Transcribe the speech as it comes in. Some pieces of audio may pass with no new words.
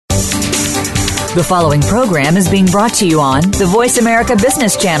The following program is being brought to you on the Voice America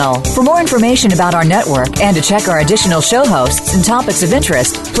Business Channel. For more information about our network and to check our additional show hosts and topics of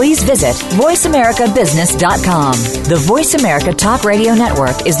interest, please visit voiceamericabusiness.com. The Voice America Talk Radio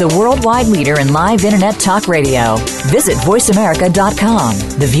Network is the worldwide leader in live Internet talk radio. Visit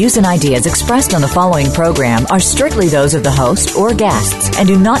voiceamerica.com. The views and ideas expressed on the following program are strictly those of the host or guests and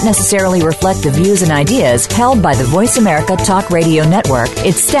do not necessarily reflect the views and ideas held by the Voice America Talk Radio Network,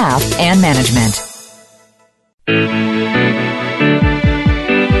 its staff, and management.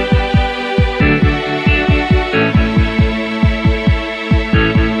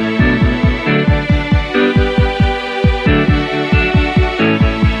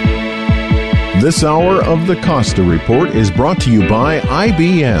 This hour of the Costa Report is brought to you by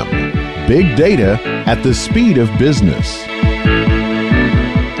IBM. Big data at the speed of business.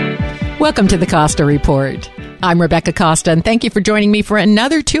 Welcome to the Costa Report. I'm Rebecca Costa, and thank you for joining me for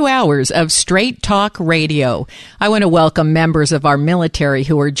another 2 hours of Straight Talk Radio. I want to welcome members of our military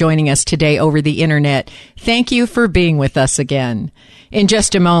who are joining us today over the Internet. Thank you for being with us again. In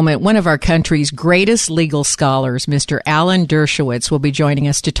just a moment, one of our country's greatest legal scholars, Mr. Alan Dershowitz, will be joining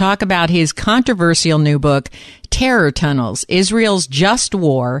us to talk about his controversial new book, Terror Tunnels, Israel's Just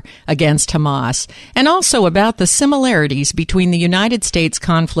War Against Hamas, and also about the similarities between the United States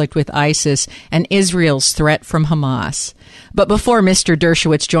conflict with ISIS and Israel's threat from Hamas. But before Mr.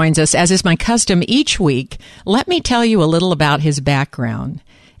 Dershowitz joins us, as is my custom each week, let me tell you a little about his background.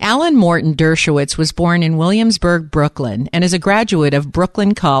 Alan Morton Dershowitz was born in Williamsburg, Brooklyn, and is a graduate of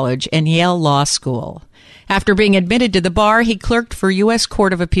Brooklyn College and Yale Law School. After being admitted to the bar, he clerked for U.S.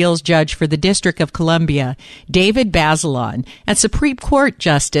 Court of Appeals Judge for the District of Columbia, David Bazelon, and Supreme Court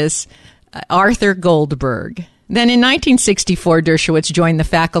Justice Arthur Goldberg. Then in 1964, Dershowitz joined the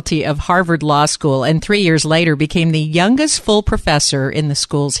faculty of Harvard Law School and 3 years later became the youngest full professor in the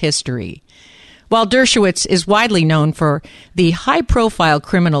school's history. While Dershowitz is widely known for the high-profile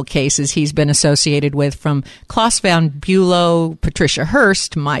criminal cases he's been associated with, from Klaus von Bülow, Patricia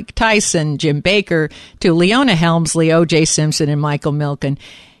Hearst, Mike Tyson, Jim Baker, to Leona Helmsley, O.J. Simpson, and Michael Milken,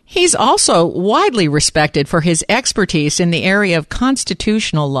 he's also widely respected for his expertise in the area of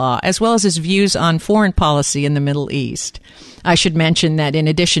constitutional law, as well as his views on foreign policy in the Middle East. I should mention that in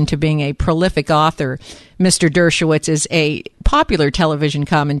addition to being a prolific author, Mr. Dershowitz is a popular television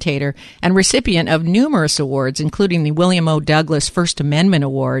commentator and recipient of numerous awards, including the William O. Douglas First Amendment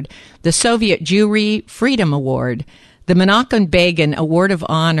Award, the Soviet Jewry Freedom Award, the Menachem Begin Award of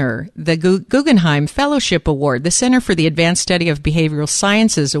Honor, the Guggenheim Fellowship Award, the Center for the Advanced Study of Behavioral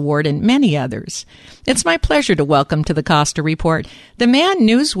Sciences Award, and many others. It's my pleasure to welcome to the Costa Report the man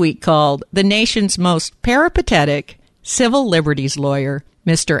Newsweek called the nation's most peripatetic civil liberties lawyer,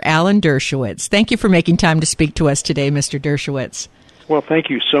 Mr. Alan Dershowitz. Thank you for making time to speak to us today, Mr. Dershowitz. Well,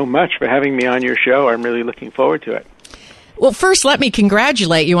 thank you so much for having me on your show. I'm really looking forward to it. Well, first, let me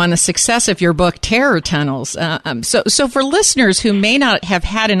congratulate you on the success of your book, Terror Tunnels. So for listeners who may not have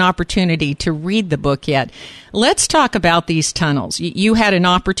had an opportunity to read the book yet, let's talk about these tunnels. You had an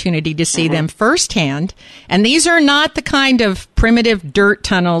opportunity to see them firsthand, and these are not the kind of primitive dirt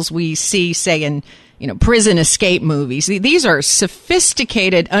tunnels we see, say, in prison escape movies. These are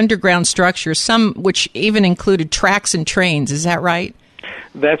sophisticated underground structures, some which even included tracks and trains. Is that right?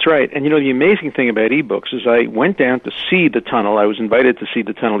 That's right. And, the amazing thing about ebooks is I went down to see the tunnel. I was invited to see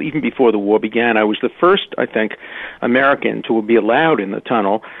the tunnel even before the war began. I was the first, I think, American to be allowed in the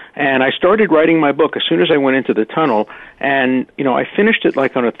tunnel. And I started writing my book as soon as I went into the tunnel. And, I finished it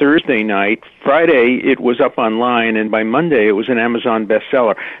like on a Thursday night. Friday, it was up online. And by Monday, it was an Amazon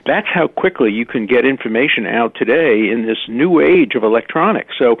bestseller. That's how quickly you can get information out today in this new age of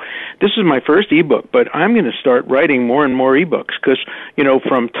electronics. So this is my first ebook, but I'm going to start writing more and more ebooks because,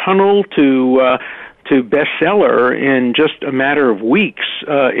 from tunnel to bestseller in just a matter of weeks.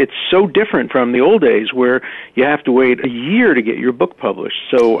 It's so different from the old days where you have to wait a year to get your book published.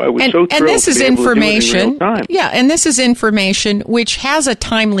 So I was so thrilled and this to is be able information, to do it in real time. Yeah, and this is information which has a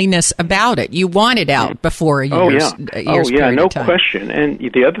timeliness about it. You want it out before a year's period no of time. question. And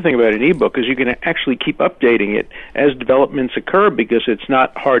the other thing about an ebook is you can actually keep updating it as developments occur because it's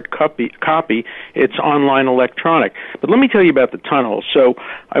not hard copy. It's online electronic. But let me tell you about the tunnels. So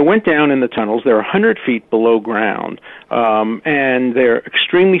I went down in the tunnels. They're 100 feet below ground, and they're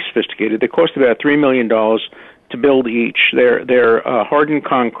extremely sophisticated. They cost about $3 million to build each. They're hardened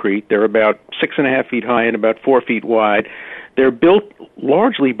concrete. They're about 6.5 feet high and about 4 feet wide. They're built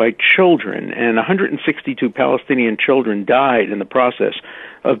largely by children, and 162 Palestinian children died in the process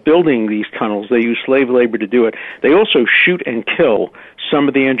of building these tunnels. They use slave labor to do it. They also shoot and kill some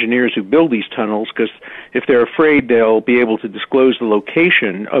of the engineers who build these tunnels, because if they're afraid, they'll be able to disclose the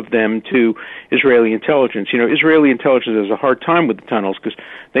location of them to Israeli intelligence. Israeli intelligence has a hard time with the tunnels because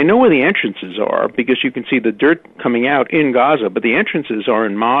they know where the entrances are, because you can see the dirt coming out in Gaza, but the entrances are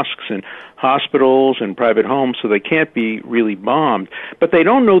in mosques and hospitals and private homes, so they can't be really bombed. But they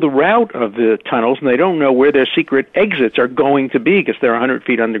don't know the route of the tunnels, and they don't know where their secret exits are going to be, because they're 100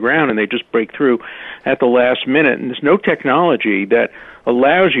 feet underground, and they just break through at the last minute. And there's no technology that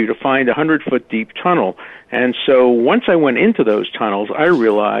allows you to find a 100-foot deep tunnel. And so once I went into those tunnels, I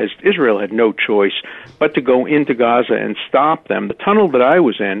realized Israel had no choice but to go into Gaza and stop them. The tunnel that I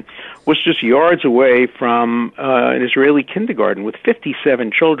was in was just yards away from an Israeli kindergarten with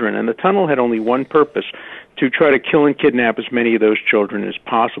 57 children, and the tunnel had only one purpose: to try to kill and kidnap as many of those children as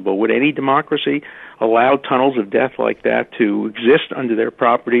possible. Would any democracy allow tunnels of death like that to exist under their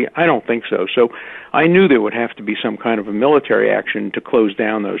property? I don't think so. So I knew there would have to be some kind of a military action to close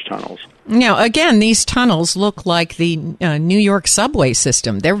down those tunnels. Now, again, these tunnels look like the New York subway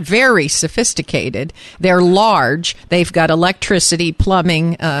system. They're very sophisticated. They're large. They've got electricity,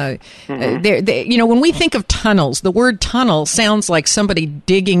 plumbing. When we think of tunnels, the word tunnel sounds like somebody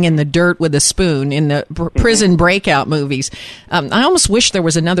digging in the dirt with a spoon in the prison breakout movies. I almost wish there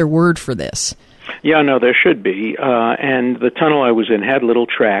was another word for this. Yeah, no, there should be. And the tunnel I was in had little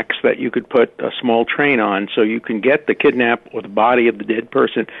tracks that you could put a small train on, so you can get the kidnapped or the body of the dead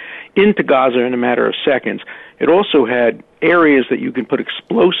person into Gaza in a matter of seconds. It also had areas that you can put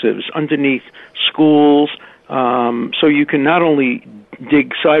explosives underneath schools, so you can not only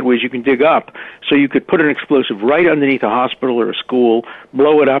dig sideways, you can dig up. So you could put an explosive right underneath a hospital or a school,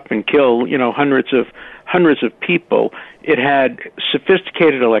 blow it up and kill, hundreds of people. It had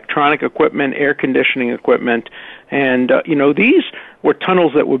sophisticated electronic equipment, air conditioning equipment, and these were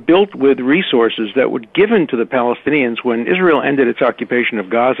tunnels that were built with resources that were given to the Palestinians when Israel ended its occupation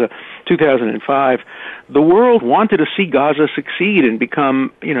of Gaza 2005. The world wanted to see Gaza succeed and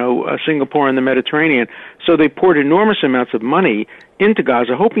become, a Singapore in the Mediterranean. So they poured enormous amounts of money into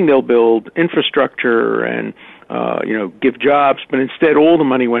Gaza, hoping they'll build infrastructure and give jobs, but instead all the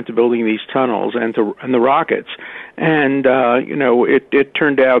money went to building these tunnels and the rockets. And it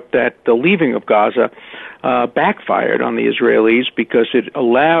turned out that the leaving of Gaza backfired on the Israelis, because it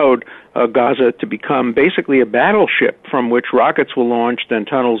allowed Gaza to become basically a battleship from which rockets were launched and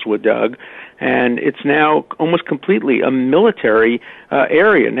tunnels were dug. And it's now almost completely a military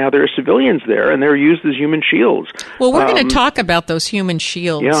area. Now there are civilians there, and they're used as human shields. Well, we're going to talk about those human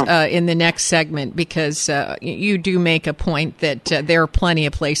shields in the next segment, because you do make a point that there are plenty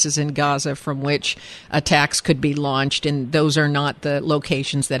of places in Gaza from which attacks could be launched, and those are not the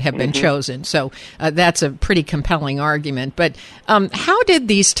locations that have been chosen. So that's a pretty compelling argument. But how did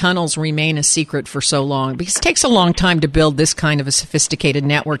these tunnels remain a secret for so long? Because it takes a long time to build this kind of a sophisticated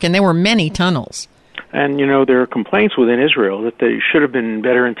network, and there were many tunnels. And, there are complaints within Israel that there should have been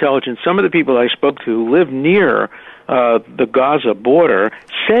better intelligence. Some of the people I spoke to who live near the Gaza border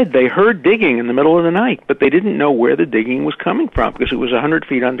said they heard digging in the middle of the night, but they didn't know where the digging was coming from because it was 100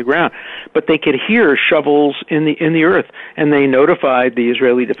 feet underground. But they could hear shovels in the earth, and they notified the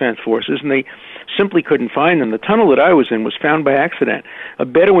Israeli Defense Forces, and they simply couldn't find them. The tunnel that I was in was found by accident. A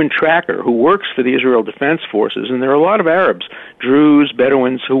Bedouin tracker who works for the Israel Defense Forces, and there are a lot of Arabs, Druze,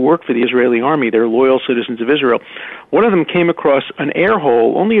 Bedouins, who work for the Israeli army. They're loyal citizens of Israel. One of them came across an air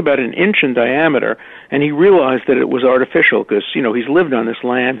hole only about an inch in diameter, and he realized that it was artificial because, he's lived on this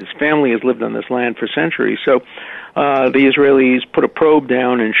land. His family has lived on this land for centuries. So the Israelis put a probe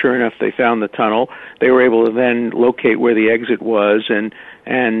down, and sure enough, they found the tunnel. They were able to then locate where the exit was and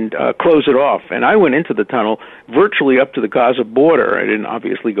close it off. And I went into the tunnel virtually up to the Gaza border. I didn't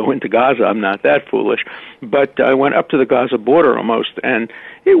obviously go into Gaza. I'm not that foolish. But I went up to the Gaza border almost, and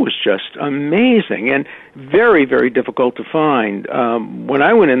it was just amazing and very, very difficult to find. When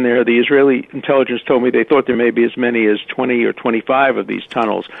I went in there, the Israeli intelligence told me they thought there may be as many as 20 or 25 of these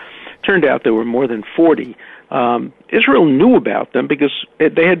tunnels. Turned out there were more than 40. Israel knew about them because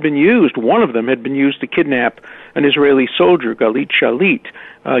they had been used. One of them had been used to kidnap an Israeli soldier, Gilad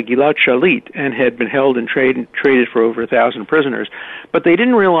Shalit, and had been held and traded for over 1,000 prisoners. But they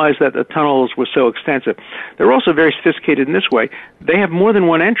didn't realize that the tunnels were so extensive. They're also very sophisticated in this way. They have more than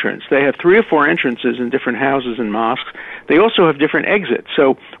one entrance. They have 3 or 4 entrances in different houses and mosques. They also have different exits.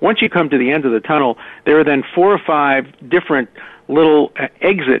 So once you come to the end of the tunnel, there are then 4 or 5 different little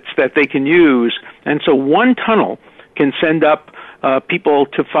exits that they can use. And so one tunnel can send up people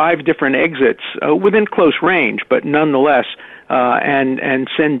to 5 different exits within close range, but nonetheless, and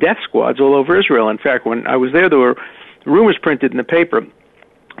send death squads all over Israel. In fact, when I was there were rumors printed in the paper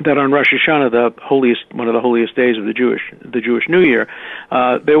that on Rosh Hashanah, one of the holiest days of the Jewish New Year,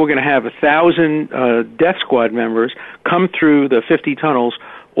 they were going to have 1,000 death squad members come through the 50 tunnels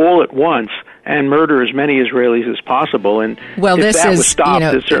all at once and murder as many Israelis as possible. And if that was stopped,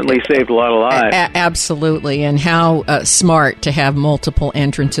 it certainly saved a lot of lives. Absolutely. And how smart to have multiple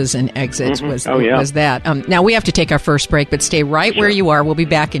entrances and exits was that. Now, we have to take our first break, but stay right where you are. We'll be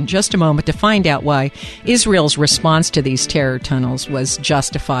back in just a moment to find out why Israel's response to these terror tunnels was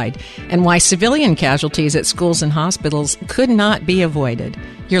justified and why civilian casualties at schools and hospitals could not be avoided.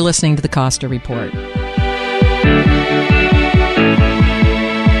 You're listening to the Costa Report.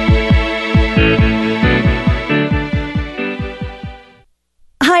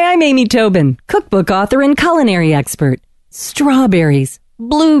 Hi, I'm Amy Tobin, cookbook author and culinary expert. Strawberries,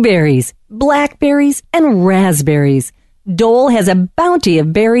 blueberries, blackberries, and raspberries. Dole has a bounty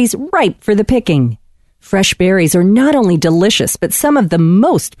of berries ripe for the picking. Fresh berries are not only delicious, but some of the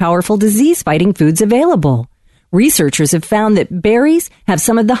most powerful disease-fighting foods available. Researchers have found that berries have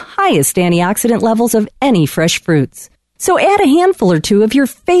some of the highest antioxidant levels of any fresh fruits. So add a handful or two of your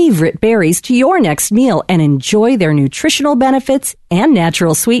favorite berries to your next meal and enjoy their nutritional benefits and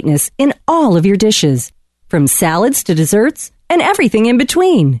natural sweetness in all of your dishes, from salads to desserts and everything in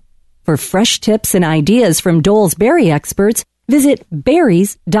between. For fresh tips and ideas from Dole's berry experts, visit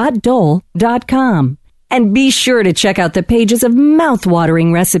berries.dole.com. And be sure to check out the pages of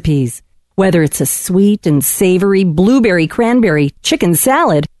mouth-watering recipes. Whether it's a sweet and savory blueberry cranberry chicken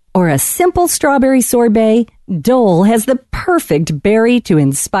salad or a simple strawberry sorbet, Dole has the perfect berry to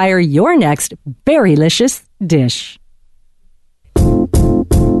inspire your next berrylicious dish.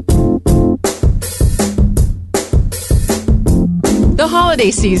 The holiday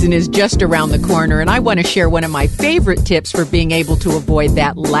season is just around the corner, and I want to share one of my favorite tips for being able to avoid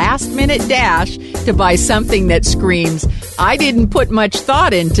that last-minute dash to buy something that screams, "I didn't put much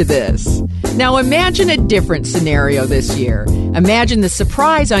thought into this." Now imagine a different scenario this year. Imagine the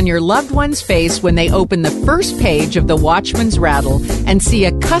surprise on your loved one's face when they open the first page of the Watchman's Rattle and see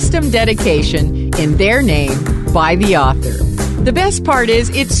a custom dedication in their name by the author. The best part is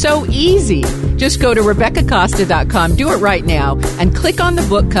it's so easy. Just go to RebeccaCosta.com, do it right now, and click on the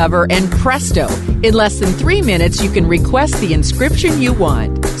book cover, and presto, in less than 3 minutes you can request the inscription you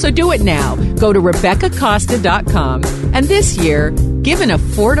want. So do it now. Go to RebeccaCosta.com, and this year, give an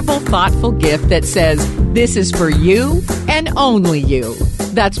affordable, thoughtful gift that says, "This is for you and only you."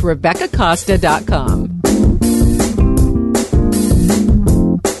 That's RebeccaCosta.com.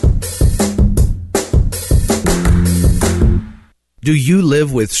 Do you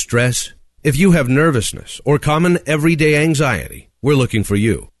live with stress? If you have nervousness or common everyday anxiety, we're looking for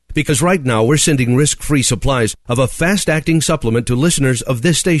you. Because right now we're sending risk-free supplies of a fast-acting supplement to listeners of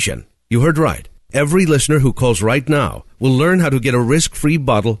this station. You heard right. Every listener who calls right now will learn how to get a risk-free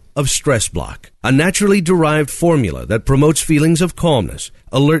bottle of Stress Block, a naturally derived formula that promotes feelings of calmness,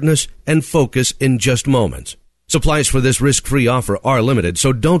 alertness, and focus in just moments. Supplies for this risk-free offer are limited,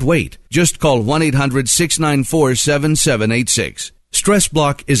 so don't wait. Just call 1-800-694-7786. Stress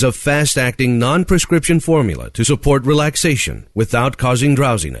Block is a fast-acting, non-prescription formula to support relaxation without causing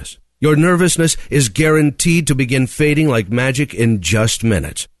drowsiness. Your nervousness is guaranteed to begin fading like magic in just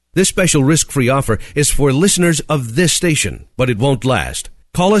minutes. This special risk-free offer is for listeners of this station, but it won't last.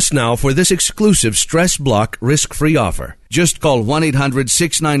 Call us now for this exclusive Stress Block risk-free offer. Just call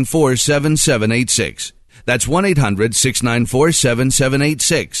 1-800-694-7786. That's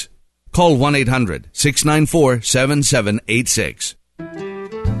 1-800-694-7786. Call 1-800-694-7786.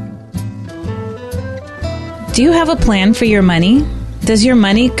 Do you have a plan for your money? Does your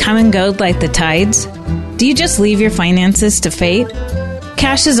money come and go like the tides? Do you just leave your finances to fate?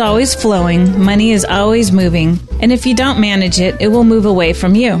 Cash is always flowing, money is always moving, and if you don't manage it, it will move away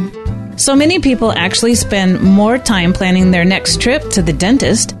from you. So many people actually spend more time planning their next trip to the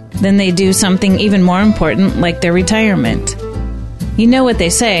dentist than they do something even more important like their retirement. You know what they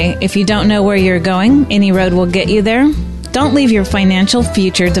say, if you don't know where you're going, any road will get you there. Don't leave your financial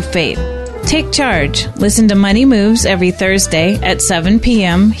future to fate. Take charge. Listen to Money Moves every Thursday at 7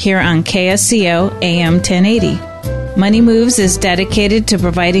 p.m. here on KSCO AM 1080. Money Moves is dedicated to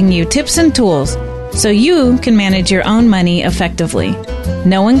providing you tips and tools so you can manage your own money effectively.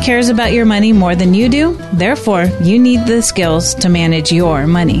 No one cares about your money more than you do. Therefore, you need the skills to manage your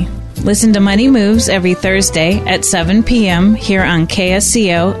money. Listen to Money Moves every Thursday at 7 p.m. here on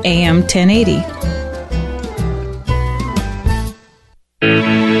KSCO AM 1080.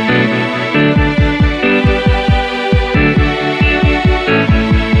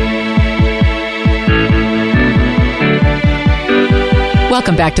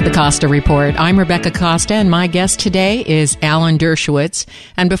 Welcome back to the Costa Report. I'm Rebecca Costa, and my guest today is Alan Dershowitz.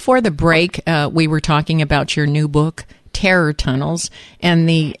 And before the break, we were talking about your new book, Terror Tunnels, and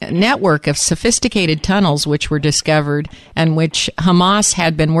the network of sophisticated tunnels which were discovered and which Hamas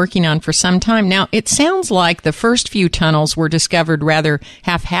had been working on for some time. Now, it sounds like the first few tunnels were discovered rather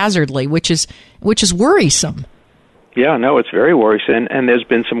haphazardly, which is worrisome. Yeah, no, it's very worrisome, and there's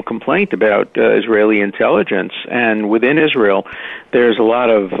been some complaint about Israeli intelligence, and within Israel, there's a lot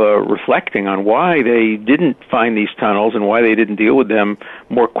of reflecting on why they didn't find these tunnels and why they didn't deal with them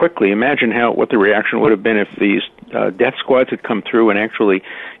more quickly. Imagine what the reaction would have been if these death squads had come through and actually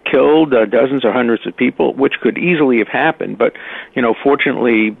killed dozens or hundreds of people, which could easily have happened. But,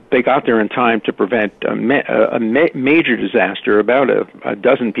 fortunately, they got there in time to prevent a major disaster. About a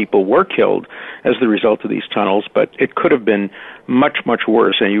dozen people were killed as the result of these tunnels, but it could have been much, much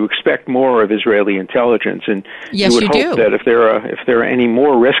worse. And you expect more of Israeli intelligence, and yes, you would hope that if there are any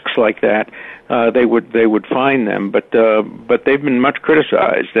more risks like that, they would find them. But they've been much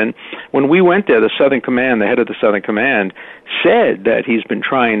criticized. And when we went there, the Southern Command, the head of the Southern Command, said that he's been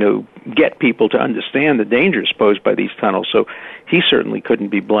trying to get people to understand the dangers posed by these tunnels. So he certainly couldn't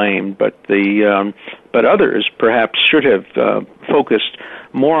be blamed. But others perhaps should have focused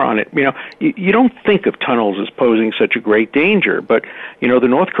more on it. You don't think of tunnels as posing such a great danger, but the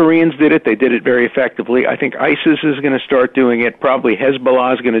North Koreans did it. They did it very effectively. I think ISIS is going to start doing it. Probably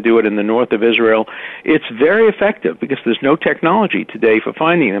Hezbollah is going to do it in the north of Israel. It's very effective because there's no technology today for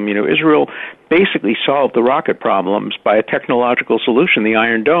finding them. Israel basically solved the rocket problems by a technological solution, the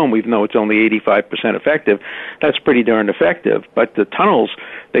Iron Dome, even though it's only 85% effective. That's pretty darn effective. But the tunnels,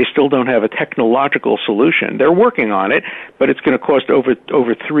 they still don't have a technological solution. They're working on it, but it's going to cost over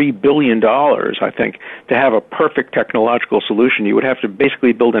 $3 billion, I think, to have a perfect technological solution. You would have to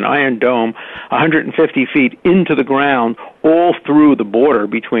basically build an Iron Dome 150 feet into the ground all through the border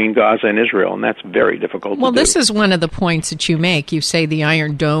between Gaza and Israel, and that's very difficult to do. Well, this is one of the points that you make. You say the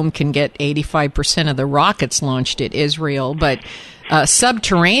Iron Dome can get 85% of the rockets launched at Israel, but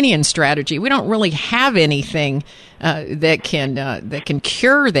subterranean strategy, we don't really have anything that can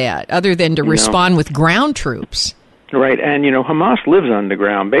cure that other than to respond with ground troops. Right, and Hamas lives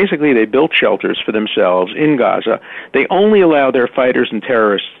underground. Basically, they built shelters for themselves in Gaza. They only allow their fighters and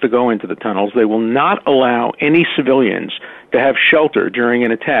terrorists to go into the tunnels. They will not allow any civilians to have shelter during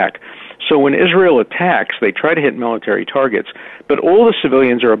an attack. So when Israel attacks, they try to hit military targets, but all the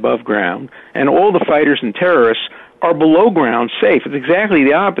civilians are above ground, and all the fighters and terrorists are below ground safe. It's exactly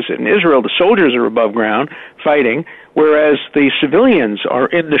the opposite. In Israel, the soldiers are above ground fighting, whereas the civilians are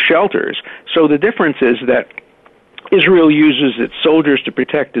in the shelters. So the difference is that Israel uses its soldiers to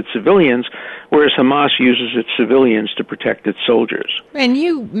protect its civilians, whereas Hamas uses its civilians to protect its soldiers. And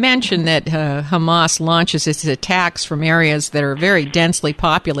you mentioned that Hamas launches its attacks from areas that are very densely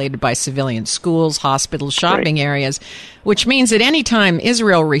populated by civilians, schools, hospitals, shopping areas, which means that any time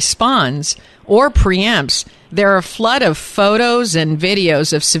Israel responds or preempts, there are a flood of photos and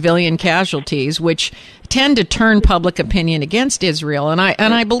videos of civilian casualties, which tend to turn public opinion against Israel. And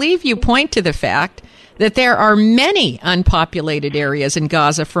I believe you point to the fact that there are many unpopulated areas in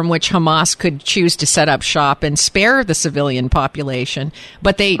Gaza from which Hamas could choose to set up shop and spare the civilian population,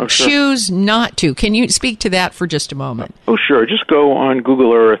 but they choose not to. Can you speak to that for just a moment? Oh, sure. Just go on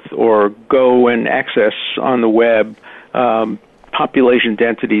Google Earth or go and access on the web population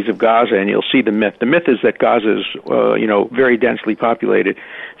densities of Gaza, and you'll see the myth. The myth is that Gaza is, very densely populated.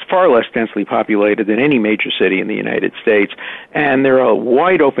 It's far less densely populated than any major city in the United States, and there are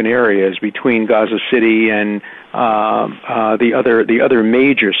wide open areas between Gaza City and the other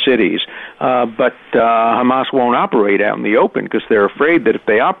major cities. But Hamas won't operate out in the open because they're afraid that if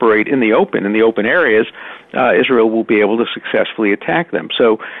they operate in the open areas, Israel will be able to successfully attack them.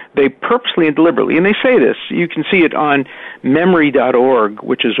 So they purposely and deliberately, and they say this, you can see it on memory.org,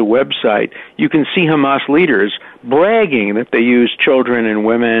 which is a website, you can see Hamas leaders bragging that they use children and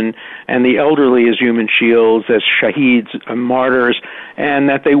women and the elderly as human shields, as shaheeds, martyrs, and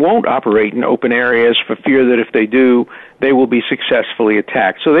that they won't operate in open areas for fear that if they do, they will be successfully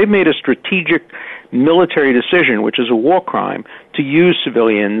attacked. So they've made a strategic military decision, which is a war crime, to use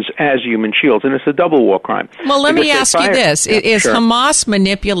civilians as human shields, and it's a double war crime. Well, let me ask you this. Is Hamas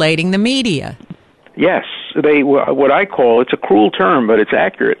manipulating the media? Yes. What I call, it's a cruel term, but it's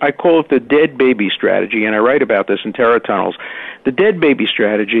accurate, I call it the dead baby strategy, and I write about this in Terror Tunnels. The dead baby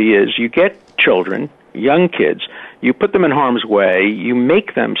strategy is you get children, young kids, you put them in harm's way, you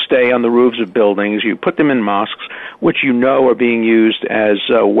make them stay on the roofs of buildings, you put them in mosques, which you know are being used as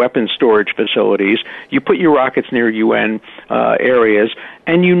weapons storage facilities, you put your rockets near UN areas,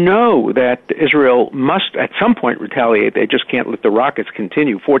 and you know that Israel must at some point retaliate. They just can't let the rockets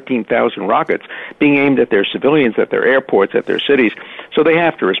continue, 14,000 rockets being aimed at their civilians, at their airports, at their cities. So they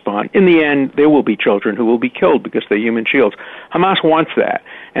have to respond. In the end, there will be children who will be killed because they're human shields. Hamas wants that,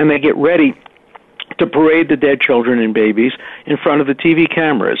 and they get ready to parade the dead children and babies in front of the TV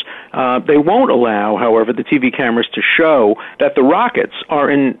cameras. They won't allow, however, the TV cameras to show that the rockets are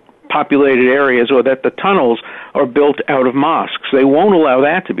in populated areas or that the tunnels are built out of mosques. They won't allow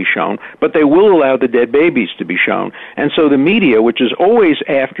that to be shown, but they will allow the dead babies to be shown. And so the media, which is always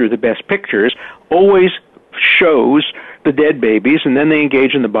after the best pictures, always shows the dead babies, and then they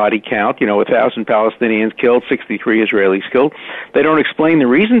engage in the body count, 1,000 Palestinians killed, 63 Israelis killed. They don't explain the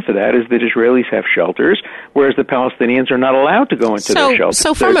reason for that is that Israelis have shelters, whereas the Palestinians are not allowed to go into their shelters.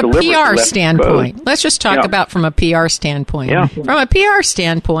 So from a PR standpoint, let's just talk about from a PR standpoint. Yeah. From a PR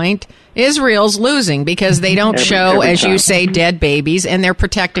standpoint, Israel's losing because they don't show, as you say, dead babies, and they're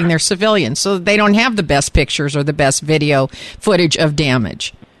protecting their civilians. So they don't have the best pictures or the best video footage of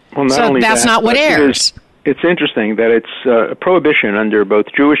damage. Well, so that's not what airs. It's interesting that it's a prohibition under both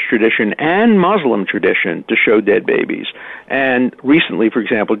Jewish tradition and Muslim tradition to show dead babies. And recently, for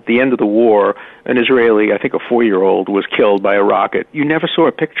example, at the end of the war, an Israeli, I think a 4-year-old, was killed by a rocket. You never saw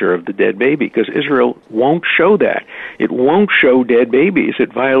a picture of the dead baby because Israel won't show that. It won't show dead babies.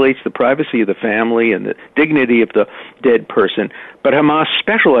 It violates the privacy of the family and the dignity of the dead person. But Hamas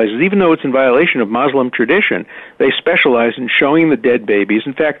specializes, even though it's in violation of Muslim tradition, they specialize in showing the dead babies.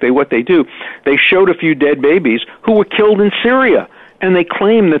 In fact, what they do, they showed a few dead babies who were killed in Syria. And they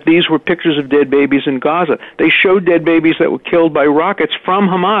claim that these were pictures of dead babies in Gaza. They showed dead babies that were killed by rockets from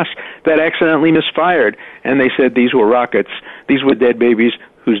Hamas that accidentally misfired. And they said these were rockets. These were dead babies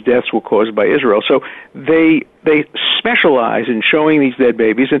whose deaths were caused by Israel. So they specialize in showing these dead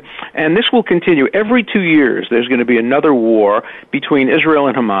babies. And this will continue. Every 2 years, there's going to be another war between Israel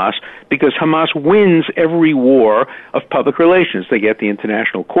and Hamas because Hamas wins every war of public relations. They get the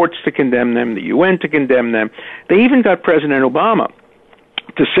international courts to condemn them, the UN to condemn them. They even got President Obama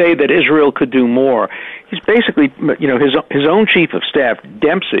to say that Israel could do more. He's basically, his own chief of staff,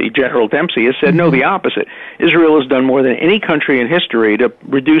 General Dempsey, has said, no, the opposite. Israel has done more than any country in history to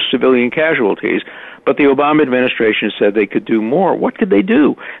reduce civilian casualties, but the Obama administration said they could do more. What could they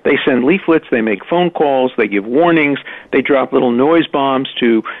do? They send leaflets, they make phone calls, they give warnings, they drop little noise bombs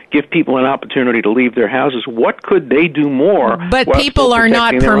to give people an opportunity to leave their houses. What could they do more? But people are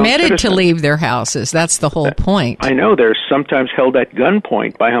not permitted to leave their houses. That's the whole point. I know. They're sometimes held at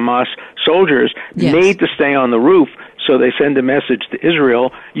gunpoint by Hamas soldiers, made to stay on the roof. So they send a message to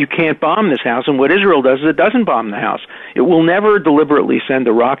Israel, you can't bomb this house. And what Israel does is it doesn't bomb the house. It will never deliberately send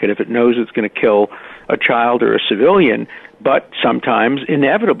a rocket if it knows it's going to kill a child or a civilian. But sometimes,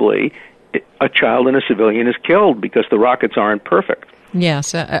 inevitably, a child and a civilian is killed because the rockets aren't perfect.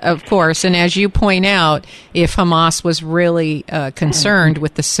 Yes, of course. And as you point out, if Hamas was really concerned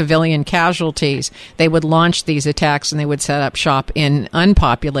with the civilian casualties, they would launch these attacks and they would set up shop in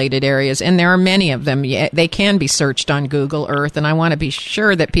unpopulated areas. And there are many of them. They can be searched on Google Earth. And I want to be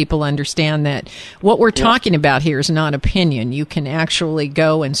sure that people understand that what we're talking about here is not opinion. You can actually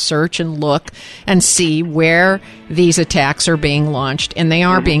go and search and look and see where these attacks are being launched. And they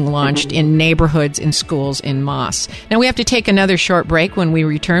are being launched in neighborhoods, in schools, in mosques. Now, we have to take another short break. When we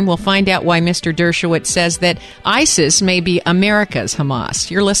return, we'll find out why Mr. Dershowitz says that ISIS may be America's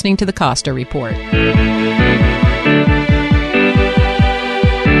Hamas. You're listening to the Costa Report.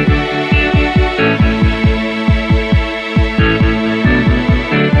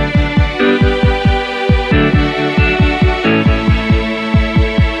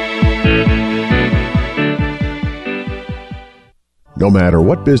 No matter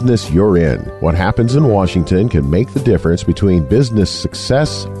what business you're in, what happens in Washington can make the difference between business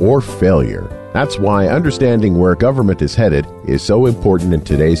success or failure. That's why understanding where government is headed is so important in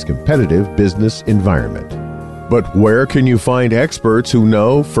today's competitive business environment. But where can you find experts who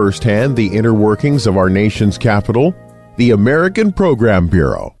know firsthand the inner workings of our nation's capital? The American Program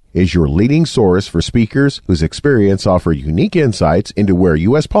Bureau is your leading source for speakers whose experience offer unique insights into where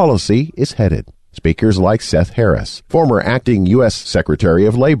U.S. policy is headed. Speakers like Seth Harris, former acting U.S. Secretary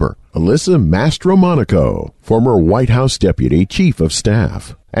of Labor, Alyssa Mastromonaco, former White House Deputy Chief of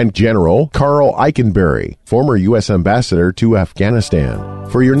Staff, and General Carl Eikenberry, former U.S. Ambassador to Afghanistan.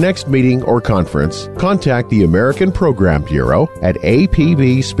 For your next meeting or conference, contact the American Program Bureau at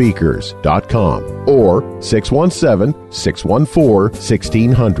apbspeakers.com or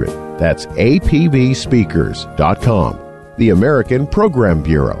 617-614-1600. That's apbspeakers.com. The American Program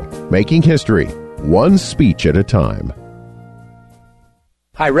Bureau, making history, one speech at a time.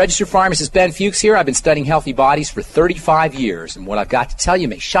 Hi, registered pharmacist Ben Fuchs here. I've been studying healthy bodies for 35 years, and what I've got to tell you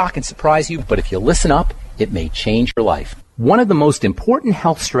may shock and surprise you, but if you listen up, it may change your life. One of the most important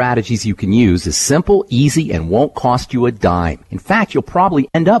health strategies you can use is simple, easy, and won't cost you a dime. In fact, you'll probably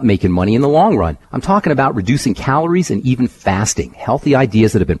end up making money in the long run. I'm talking about reducing calories and even fasting, healthy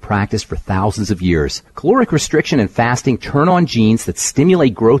ideas that have been practiced for thousands of years. Caloric restriction and fasting turn on genes that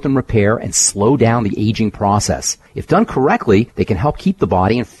stimulate growth and repair and slow down the aging process. If done correctly, they can help keep the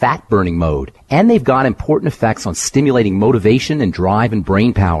body in fat-burning mode. And they've got important effects on stimulating motivation and drive and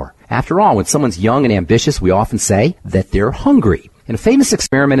brain power. After all, when someone's young and ambitious, we often say that they're hungry. In a famous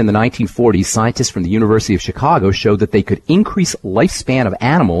experiment in the 1940s, scientists from the University of Chicago showed that they could increase lifespan of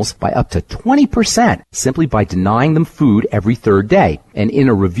animals by up to 20% simply by denying them food every third day. And in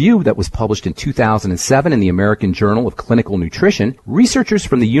a review that was published in 2007 in the American Journal of Clinical Nutrition, researchers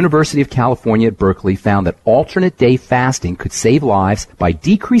from the University of California at Berkeley found that alternate day fasting could save lives by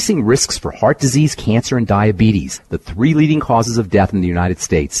decreasing risks for heart disease, cancer, and diabetes, the three leading causes of death in the United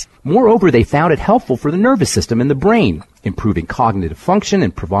States. Moreover, they found it helpful for the nervous system and the brain, improving cognitive function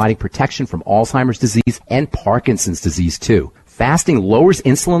and providing protection from Alzheimer's disease and Parkinson's disease too. Fasting lowers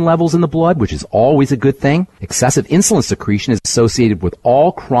insulin levels in the blood, which is always a good thing. Excessive insulin secretion is associated with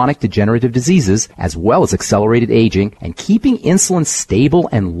all chronic degenerative diseases, as well as accelerated aging, and keeping insulin stable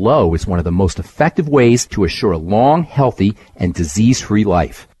and low is one of the most effective ways to assure a long, healthy, and disease-free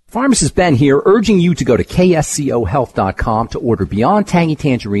life. Pharmacist Ben here, urging you to go to kscohealth.com to order Beyond Tangy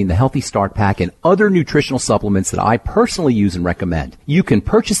Tangerine, the Healthy Start Pack, and other nutritional supplements that I personally use and recommend. You can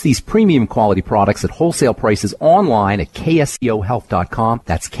purchase these premium quality products at wholesale prices online at kscohealth.com.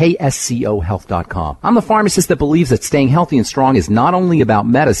 That's kscohealth.com. I'm the pharmacist that believes that staying healthy and strong is not only about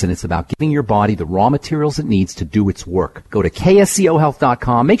medicine, it's about giving your body the raw materials it needs to do its work. Go to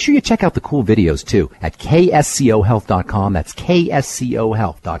kscohealth.com. Make sure you check out the cool videos too at kscohealth.com. That's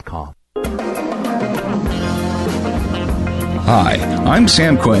kscohealth.com. Hi, I'm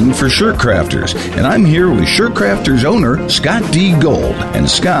Sam Quinn for Shirt Crafters, and I'm here with Shirt Crafters owner Scott D. Gold. And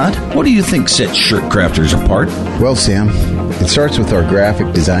Scott, what do you think sets Shirt Crafters apart? Well, Sam, it starts with our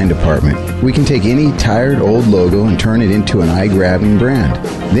graphic design department. We can take any tired old logo and turn it into an eye-grabbing brand.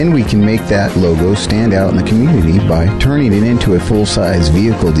 Then we can make that logo stand out in the community by turning it into a full-size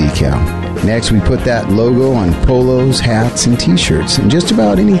vehicle decal. Next, we put that logo on polos, hats, and t-shirts, and just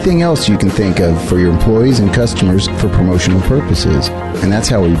about anything else you can think of for your employees and customers for promotional purposes. And that's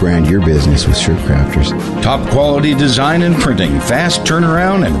how we brand your business with Shirt Crafters. Top quality design and printing, fast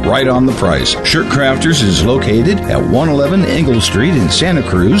turnaround, and right on the price. Shirt Crafters is located at 111 Engle Street in Santa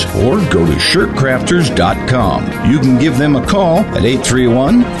Cruz, or go to shirtcrafters.com. You can give them a call at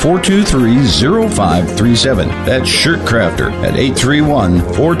 831-423-0537. That's Shirt Crafter at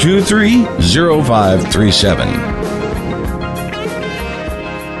 831-423-0537.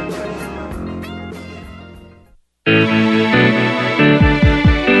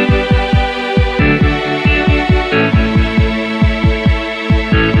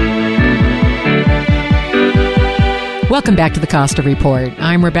 Welcome back to the Costa Report.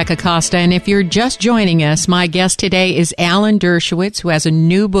 I'm Rebecca Costa, and if you're just joining us, my guest today is Alan Dershowitz, who has a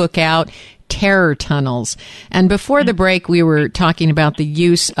new book out, Terror Tunnels. And before the break, we were talking about the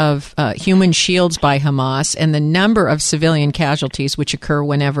use of human shields by Hamas and the number of civilian casualties which occur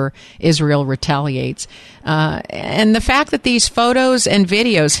whenever Israel retaliates. And the fact that these photos and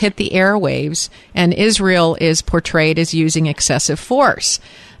videos hit the airwaves and Israel is portrayed as using excessive force.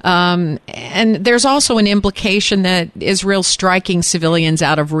 And there's also an implication that Israel's striking civilians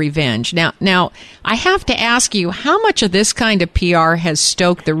out of revenge. Now, I have to ask you, how much of this kind of PR has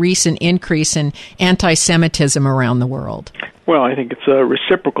stoked the recent increase in anti-Semitism around the world? Well, I think it's a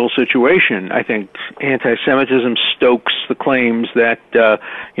reciprocal situation. I think anti-Semitism stokes the claims that,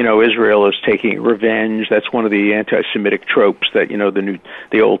 Israel is taking revenge. That's one of the anti-Semitic tropes that,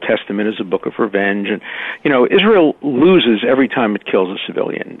 the Old Testament is a book of revenge. And, Israel loses every time it kills a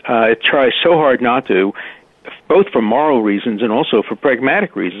civilian. It tries so hard not to, both for moral reasons and also for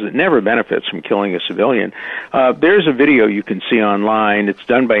pragmatic reasons. It never benefits from killing a civilian. There's a video you can see online. It's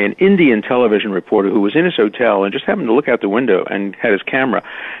done by an Indian television reporter who was in his hotel and just happened to look out the window and had his camera.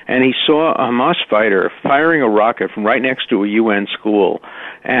 And he saw a Hamas fighter firing a rocket from right next to a UN school.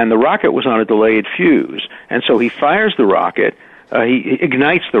 And the rocket was on a delayed fuse. And so he fires the rocket. He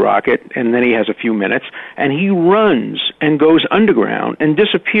ignites the rocket, and then he has a few minutes, and he runs and goes underground and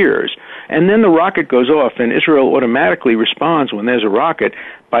disappears. And then the rocket goes off, and Israel automatically responds when there's a rocket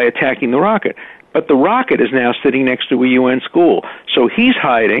by attacking the rocket. But the rocket is now sitting next to a UN school. So he's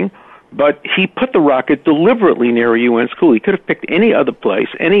hiding, but he put the rocket deliberately near a UN school. He could have picked any other place,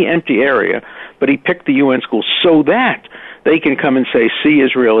 any empty area, but he picked the UN school so that they can come and say, see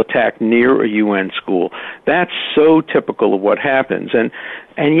Israel attack near a UN school. That's so typical of what happens.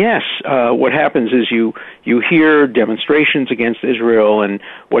 And yes, what happens is you hear demonstrations against Israel, and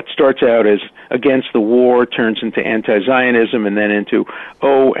what starts out as against the war turns into anti-Zionism, and then into,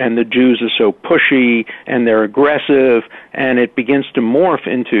 and the Jews are so pushy, and they're aggressive, and it begins to morph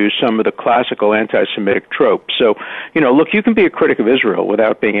into some of the classical anti-Semitic tropes. So, look, you can be a critic of Israel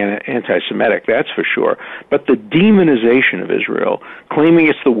without being anti-Semitic, that's for sure, but the demonization of Israel, claiming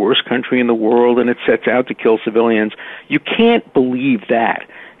it's the worst country in the world and it sets out to kill civilians, you can't believe that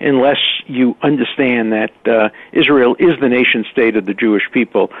unless you understand that Israel is the nation-state of the Jewish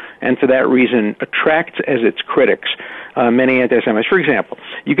people, and for that reason attracts as its critics many anti-Semites. For example,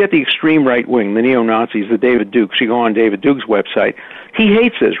 you get the extreme right wing, the neo-Nazis, the David Dukes. You go on David Duke's website. He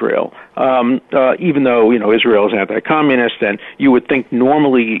hates Israel, even though Israel is anti-communist, and you would think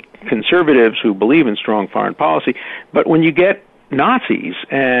normally conservatives who believe in strong foreign policy. But when you get Nazis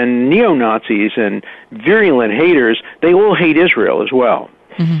and neo-Nazis and virulent haters, they all hate Israel as well.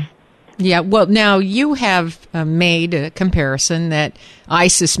 Mm-hmm. Yeah, well, now you have made a comparison that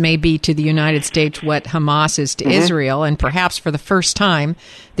ISIS may be to the United States what Hamas is to Israel, and perhaps for the first time,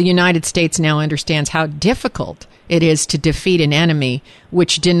 the United States now understands how difficult it is to defeat an enemy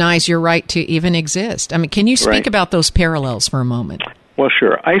which denies your right to even exist. I mean, can you speak about those parallels for a moment? Well,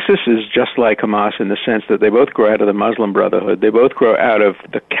 sure. ISIS is just like Hamas in the sense that they both grow out of the Muslim Brotherhood. They both grow out of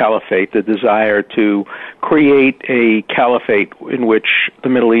the caliphate, the desire to create a caliphate in which the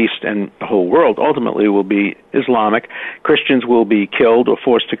Middle East and the whole world ultimately will be Islamic. Christians will be killed or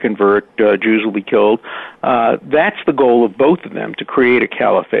forced to convert. Jews will be killed. That's the goal of both of them, to create a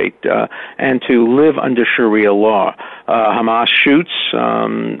caliphate and to live under Sharia law. Hamas shoots,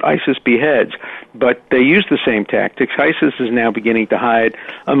 ISIS beheads, but they use the same tactics. ISIS is now beginning to hide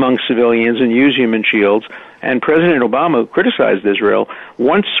among civilians and use human shields. And President Obama criticized Israel.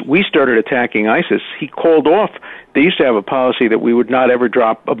 Once we started attacking ISIS, he called off. They used to have a policy that we would not ever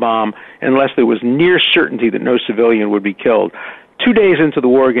drop a bomb unless there was near certainty that no civilian would be killed. 2 days into the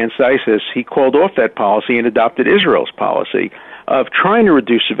war against ISIS, he called off that policy and adopted Israel's policy of trying to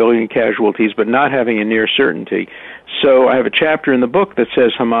reduce civilian casualties but not having a near certainty. So I have a chapter in the book that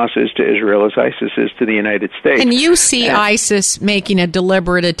says Hamas is to Israel as ISIS is to the United States. And you see ISIS making a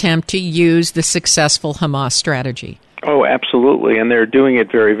deliberate attempt to use the successful Hamas strategy. Oh, absolutely, and they're doing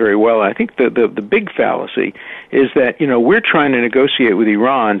it very, very well. I think the big fallacy is that, we're trying to negotiate with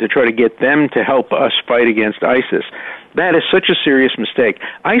Iran to try to get them to help us fight against ISIS. That is such a serious mistake.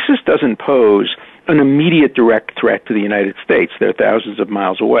 ISIS doesn't pose an immediate direct threat to the United States. They're thousands of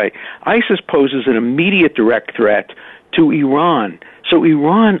miles away. ISIS poses an immediate direct threat to Iran. So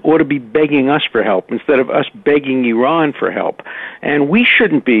Iran ought to be begging us for help instead of us begging Iran for help. And we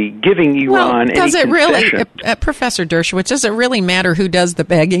shouldn't be giving Iran any concessions. Professor Dershowitz, does it really matter who does the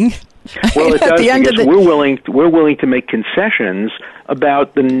begging? Well, it does, because we're willing to make concessions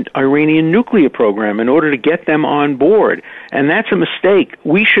about the Iranian nuclear program in order to get them on board. And that's a mistake.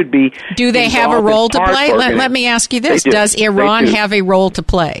 We should be... Do they have a role to play? Let me ask you this. Does Iran have a role to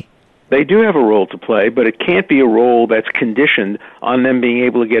play? They do have a role to play, but it can't be a role that's conditioned on them being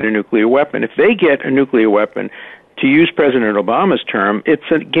able to get a nuclear weapon. If they get a nuclear weapon, to use President Obama's term, it's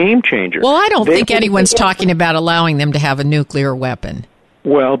a game changer. Well, I don't think anyone's talking about allowing them to have a nuclear weapon.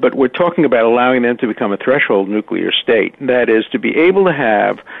 Well, but we're talking about allowing them to become a threshold nuclear state. That is, to be able to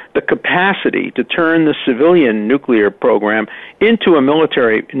have the capacity to turn the civilian nuclear program into a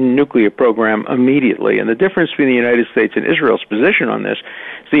military nuclear program immediately. And the difference between the United States and Israel's position on this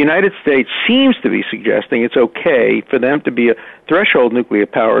is the United States seems to be suggesting it's okay for them to be a threshold nuclear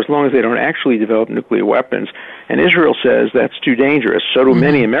power as long as they don't actually develop nuclear weapons. And Israel says that's too dangerous. So do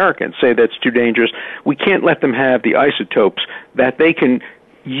many Americans say that's too dangerous. We can't let them have the isotopes that they can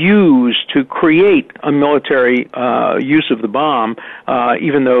use to create a military use of the bomb,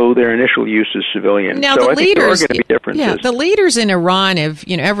 even though their initial use is civilian. Now, so the I think there are going to be differences. Yeah, the leaders in Iran have,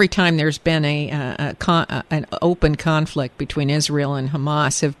 every time there's been an open conflict between Israel and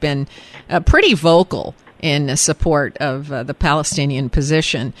Hamas, have been pretty vocal in support of the Palestinian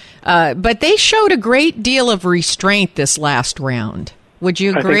position. But they showed a great deal of restraint this last round. Would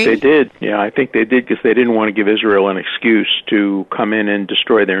you agree? I think they did. Yeah, I think they did, because they didn't want to give Israel an excuse to come in and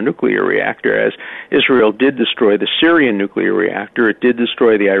destroy their nuclear reactor, as Israel did destroy the Syrian nuclear reactor. It did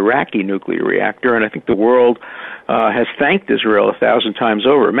destroy the Iraqi nuclear reactor, and I think the world has thanked Israel 1,000 times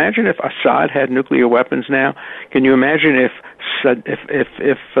over. Imagine if Assad had nuclear weapons now. Can you imagine if said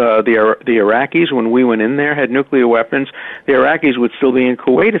if the Iraqis, when we went in there, had nuclear weapons, the Iraqis would still be in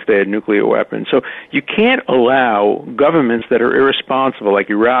Kuwait if they had nuclear weapons. So you can't allow governments that are irresponsible, like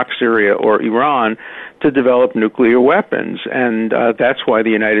Iraq, Syria, or Iran, to develop nuclear weapons. And that's why the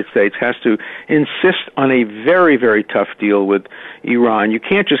United States has to insist on a very, very tough deal with Iran. You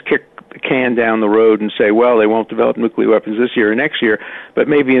can't just kick the can down the road and say, well, they won't develop nuclear weapons this year or next year, but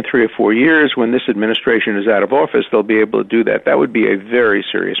maybe in 3 or 4 years, when this administration is out of office, they'll be able to do that. That would be a very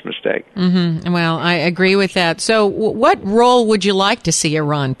serious mistake. Mm-hmm. Well, I agree with that. So what role would you like to see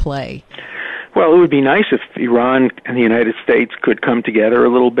Iran play? Well, it would be nice if Iran and the United States could come together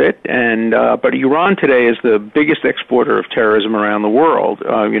a little bit, and but Iran today is the biggest exporter of terrorism around the world.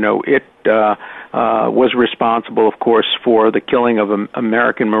 It was responsible, of course, for the killing of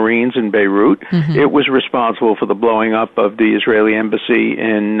American Marines in Beirut. Mm-hmm. It was responsible for the blowing up of the Israeli embassy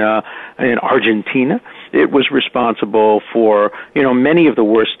in Argentina. It was responsible for, many of the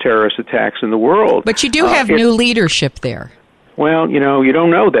worst terrorist attacks in the world. But you do have new leadership there. Well, you don't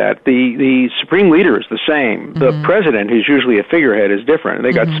know that. The supreme leader is the same. The president, who's usually a figurehead, is different.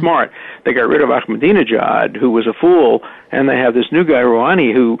 They got smart. They got rid of Ahmadinejad, who was a fool, and they have this new guy,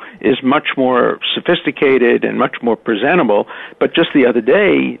 Rouhani, who is much more sophisticated and much more presentable. But just the other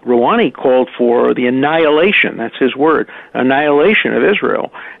day, Rouhani called for the annihilation, that's his word, annihilation of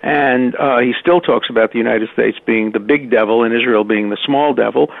Israel. And he still talks about the United States being the big devil and Israel being the small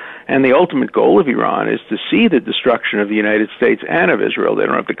devil. And the ultimate goal of Iran is to see the destruction of the United States and of Israel. They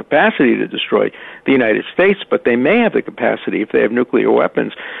don't have the capacity to destroy the United States, but they may have the capacity, if they have nuclear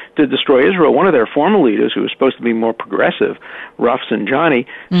weapons, to destroy Israel. One of their former leaders, who was supposed to be more progressive, Rafsanjani,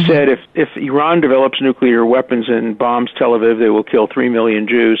 said if Iran develops nuclear weapons and bombs Tel Aviv, they will kill 3 million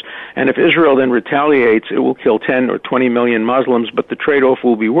Jews. And if Israel then retaliates, it will kill 10 or 20 million Muslims, but the trade-off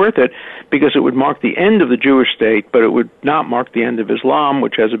will be worth it because it would mark the end of the Jewish state, but it would not mark the end of Islam,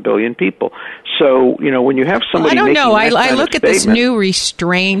 which has 1 billion people. So, when you have somebody I don't know. I look at this statement, new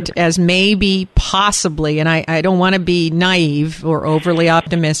restraint as maybe possibly, and I don't want to be naive or overly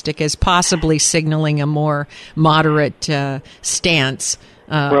optimistic, as possibly signaling a more moderate stance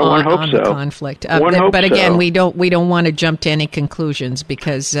on the conflict. But again, we don't want to jump to any conclusions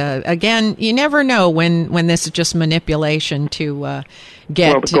because again, you never know when this is just manipulation to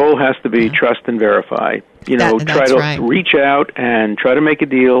get. Well, the goal has to be trust and verify. Try to reach out and try to make a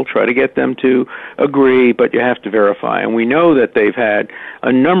deal, try to get them to agree, but you have to verify. And we know that they've had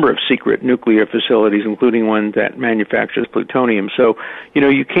a number of secret nuclear facilities, including one that manufactures plutonium. So,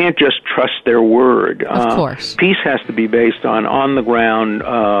 you can't just trust their word. Of course. Peace has to be based on the ground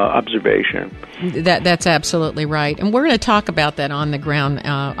observation. That's absolutely right. And we're going to talk about that on-the-ground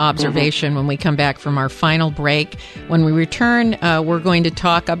observation when we come back from our final break. When we return, we're going to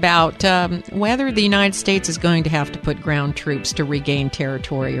talk about whether the United States is going to have to put ground troops to regain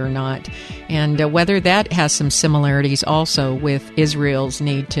territory or not, and whether that has some similarities also with Israel's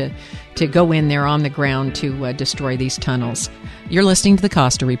need to go in there on the ground to destroy these tunnels. You're listening to the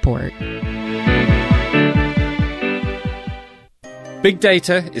Costa Report. Big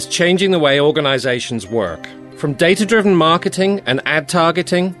data is changing the way organizations work. From data-driven marketing and ad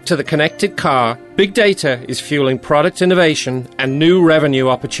targeting to the connected car, big data is fueling product innovation and new revenue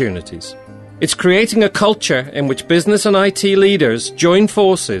opportunities. It's creating a culture in which business and IT leaders join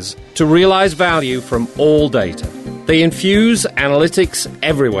forces to realize value from all data. They infuse analytics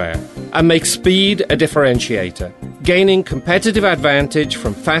everywhere and make speed a differentiator, gaining competitive advantage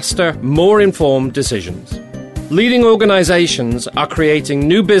from faster, more informed decisions. Leading organizations are creating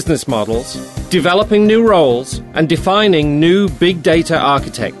new business models, developing new roles, and defining new big data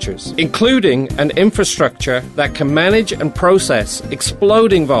architectures, including an infrastructure that can manage and process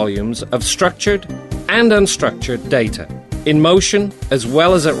exploding volumes of structured and unstructured data, in motion as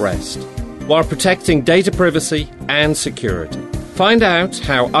well as at rest, while protecting data privacy and security. Find out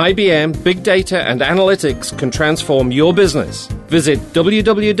how IBM Big Data and Analytics can transform your business. Visit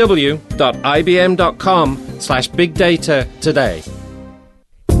www.ibm.com/bigdata today.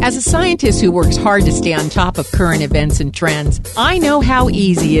 As a scientist who works hard to stay on top of current events and trends, I know how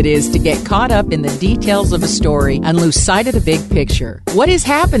easy it is to get caught up in the details of a story and lose sight of the big picture. What is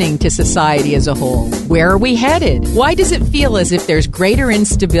happening to society as a whole? Where are we headed? Why does it feel as if there's greater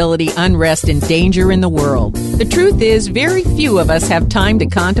instability, unrest, and danger in the world? The truth is, very few of us have time to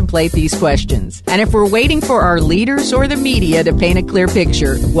contemplate these questions. And if we're waiting for our leaders or the media to paint a clear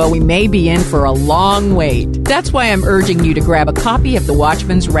picture, well, we may be in for a long wait. That's why I'm urging you to grab a copy of The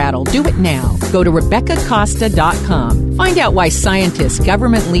Watchman's Rattle. Do it now. Go to RebeccaCosta.com. Find out why scientists,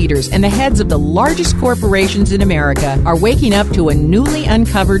 government leaders, and the heads of the largest corporations in America are waking up to a newly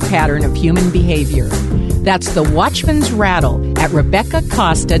uncovered pattern of human behavior. That's The Watchman's Rattle at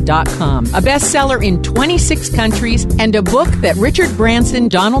RebeccaCosta.com. A bestseller in 26 countries and a book that Richard Branson,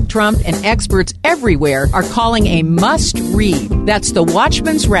 Donald Trump, and experts everywhere are calling a must-read. That's The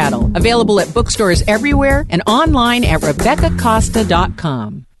Watchman's Rattle, available at bookstores everywhere and online at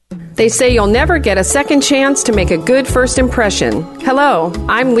RebeccaCosta.com. They say you'll never get a second chance to make a good first impression. Hello,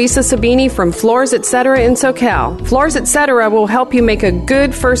 I'm Lisa Sabini from Floors Etc. in SoCal. Floors Etc. will help you make a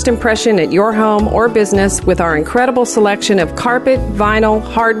good first impression at your home or business with our incredible selection of carpet, vinyl,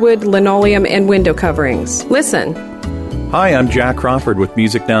 hardwood, linoleum, and window coverings. Listen. Hi, I'm Jack Crawford with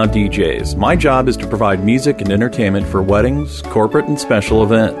Music Now DJs. My job is to provide music and entertainment for weddings, corporate, and special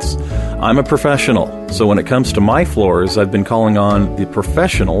events. I'm a professional, so when it comes to my floors, I've been calling on the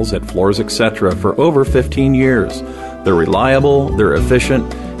professionals at Floors Etc. for over 15 years. They're reliable, they're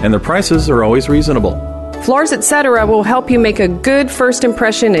efficient, and their prices are always reasonable. Floors Etc. will help you make a good first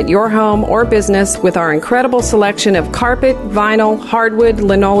impression at your home or business with our incredible selection of carpet, vinyl, hardwood,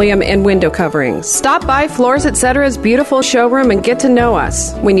 linoleum, and window coverings. Stop by Floors Etc.'s beautiful showroom and get to know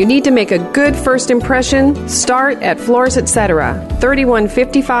us. When you need to make a good first impression, start at Floors Etc.,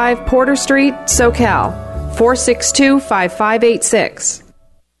 3155 Porter Street, SoCal, 462-5586.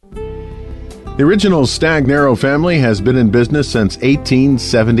 The original Stagnaro family has been in business since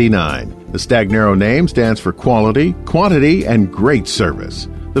 1879. The Stagnaro name stands for quality, quantity, and great service.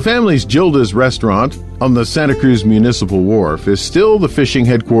 The family's Gilda's restaurant on the Santa Cruz Municipal Wharf is still the fishing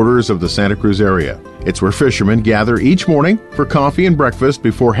headquarters of the Santa Cruz area. It's where fishermen gather each morning for coffee and breakfast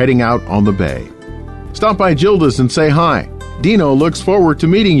before heading out on the bay. Stop by Gilda's and say hi. Dino looks forward to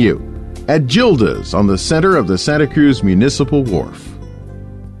meeting you at Gilda's on the center of the Santa Cruz Municipal Wharf.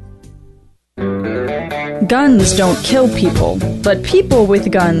 Guns don't kill people, but people with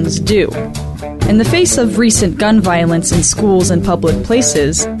guns do. In the face of recent gun violence in schools and public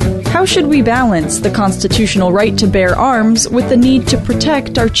places, how should we balance the constitutional right to bear arms with the need to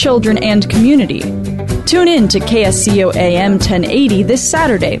protect our children and community? Tune in to KSCO AM 1080 this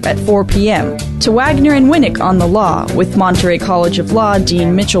Saturday at 4 p.m. to Wagner and Winnick on the Law with Monterey College of Law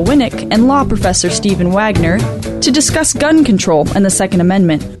Dean Mitchell Winnick and law professor Stephen Wagner to discuss gun control and the Second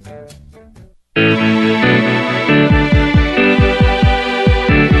Amendment.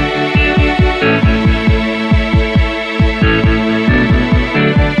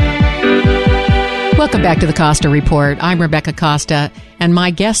 Welcome back to the Costa Report. I'm Rebecca Costa, and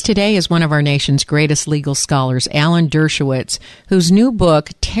my guest today is one of our nation's greatest legal scholars, Alan Dershowitz, whose new book,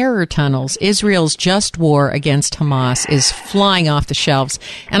 Terror Tunnels, Israel's Just War Against Hamas, is flying off the shelves.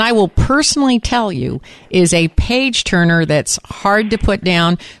 And I will personally tell you, is a page-turner that's hard to put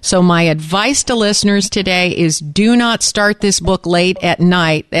down. So my advice to listeners today is do not start this book late at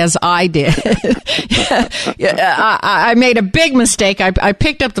night, as I did. I made a big mistake. I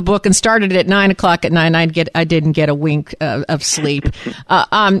picked up the book and started it at 9 o'clock at night. I didn't get a wink of sleep.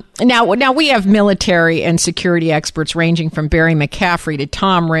 Now we have military and security experts ranging from Barry McCaffrey to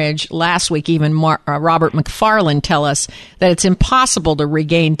Tom Ridge. Last week, even Robert McFarland tell us that it's impossible to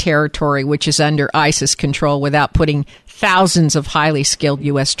regain territory which is under ISIS control without putting thousands of highly skilled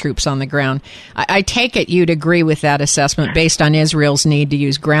U.S. troops on the ground. I take it you'd agree with that assessment based on Israel's need to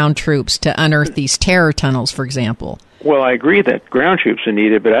use ground troops to unearth these terror tunnels, for example. Well, I agree that ground troops are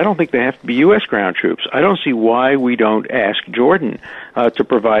needed, but I don't think they have to be U.S. ground troops. I don't see why we don't ask Jordan to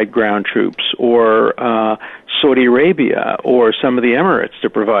provide ground troops, or Saudi Arabia, or some of the Emirates to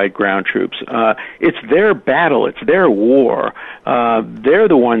provide ground troops. It's their battle. It's their war. They're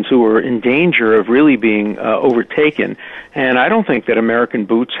the ones who are in danger of really being overtaken. And I don't think that American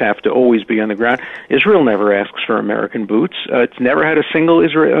boots have to always be on the ground. Israel never asks for American boots. It's never had a single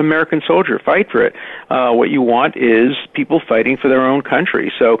American soldier fight for it. What you want is people fighting for their own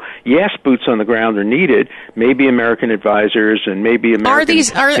country. So, yes, boots on the ground are needed. Maybe American advisors and maybe American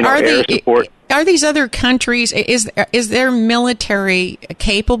air support. Are these other countries, is their military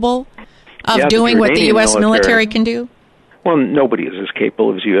capable of doing what the U.S. military can do? Well, nobody is as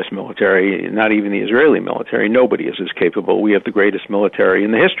capable as U.S. military, not even the Israeli military. Nobody is as capable. We have the greatest military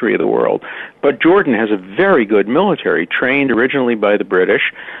in the history of the world. But Jordan has a very good military, trained originally by the British.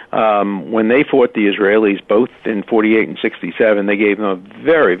 When they fought the Israelis, both in 48 and 67, they gave them a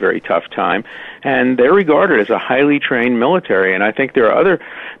very, very tough time. And they're regarded as a highly trained military. And I think there are other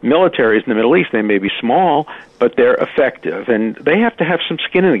militaries in the Middle East. They may be small, but they're effective. And they have to have some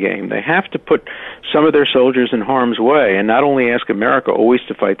skin in the game. They have to put some of their soldiers in harm's way and not only ask America always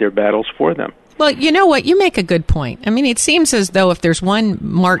to fight their battles for them. Well, you know what? You make a good point. I mean, it seems as though if there's one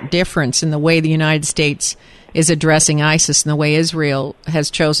marked difference in the way the United States is addressing ISIS and the way Israel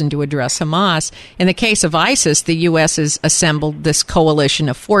has chosen to address Hamas. In the case of ISIS, the U.S. has assembled this coalition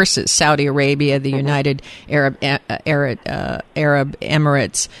of forces: Saudi Arabia, the United Arab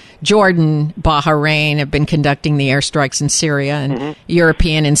Emirates, Jordan, Bahrain have been conducting the airstrikes in Syria, and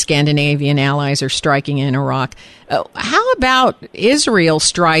European and Scandinavian allies are striking in Iraq. How about Israel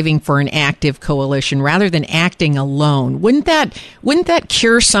striving for an active coalition rather than acting alone? Wouldn't that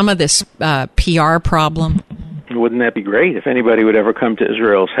cure some of this PR problem? Wouldn't that be great if anybody would ever come to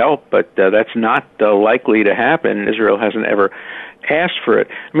Israel's help? But that's not likely to happen. Israel hasn't ever asked for it.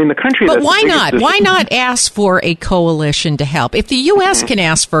 I mean, the country. But why not? Why not ask for a coalition to help? If the U.S. can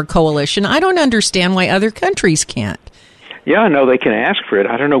ask for a coalition, I don't understand why other countries can't. Yeah, no, they can ask for it.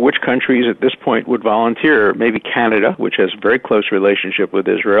 I don't know which countries at this point would volunteer. Maybe Canada, which has a very close relationship with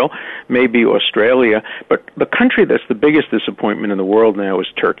Israel. Maybe Australia. But the country that's the biggest disappointment in the world now is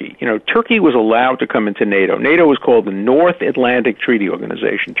Turkey. You know, Turkey was allowed to come into NATO. NATO was called the North Atlantic Treaty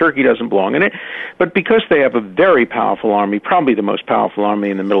Organization. Turkey doesn't belong in it. But because they have a very powerful army, probably the most powerful army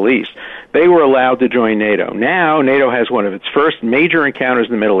in the Middle East, they were allowed to join NATO. Now, NATO has one of its first major encounters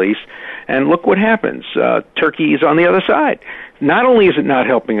in the Middle East. And look what happens. Turkey is on the other side. Not only is it not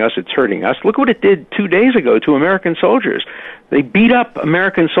helping us, it's hurting us. Look what it did 2 days ago to American soldiers. They beat up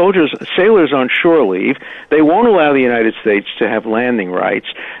American sailors on shore leave. They won't allow the United States to have landing rights.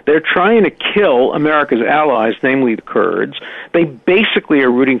 They're trying to kill America's allies, namely the Kurds. They basically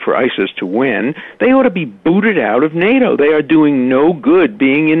are rooting for ISIS to win. They ought to be booted out of NATO. They are doing no good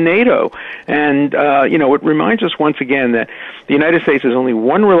being in NATO. And, it reminds us once again that the United States has only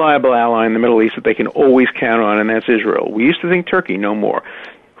one reliable ally in the Middle East that they can always count on, and that's Israel. We used to think Turkey, no more.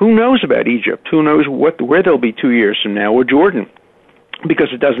 Who knows about Egypt? Who knows where they'll be 2 years from now, or Jordan,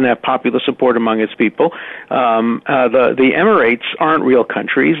 because it doesn't have popular support among its people. The Emirates aren't real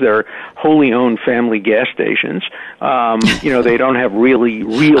countries. They're wholly owned family gas stations. They don't have real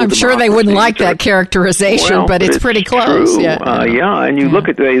I'm sure they wouldn't like that characterization, but it's pretty close. True. And you look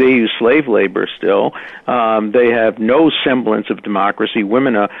at, they use slave labor still. They have no semblance of democracy.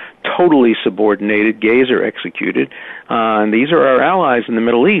 Women are totally subordinated. Gays are executed. And these are our allies in the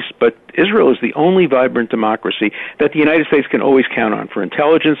Middle East. But Israel is the only vibrant democracy that the United States can always count on for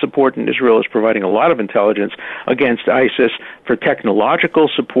intelligence support, and Israel is providing a lot of intelligence against ISIS, for technological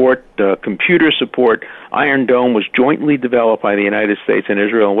support, computer support. Iron Dome was jointly developed by the United States and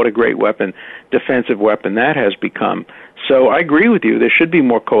Israel, and what a great weapon, defensive weapon that has become. So I agree with you. There should be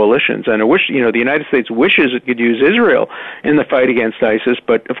more coalitions, and I wish, the United States wishes it could use Israel in the fight against ISIS,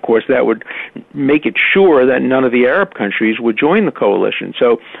 but of course that would make it sure that none of the Arab countries would join the coalition.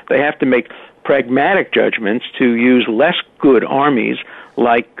 So they have to make pragmatic judgments to use less good armies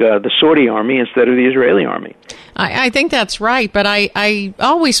like the Saudi army instead of the Israeli army. I think that's right, but I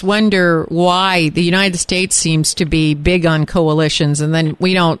always wonder why the United States seems to be big on coalitions, and then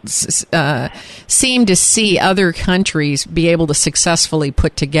we don't seem to see other countries be able to successfully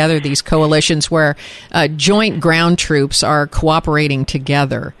put together these coalitions where joint ground troops are cooperating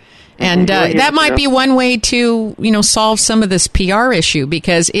together. And that might be one way to, solve some of this PR issue,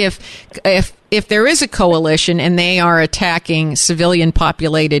 because if there is a coalition and they are attacking civilian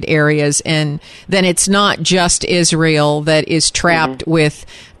populated areas, and then it's not just Israel that is trapped with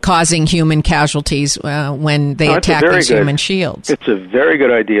causing human casualties when they attack these human shields. It's a very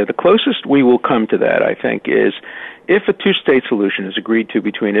good idea. The closest we will come to that, I think, is if a two-state solution is agreed to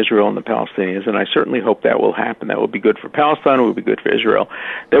between Israel and the Palestinians, and I certainly hope that will happen, that would be good for Palestine, it would be good for Israel,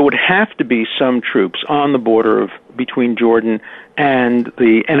 there would have to be some troops on the border between Jordan and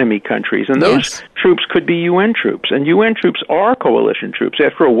the enemy countries. And those troops could be UN troops. And UN troops are coalition troops.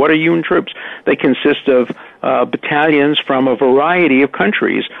 After all, what are UN troops? They consist of battalions from a variety of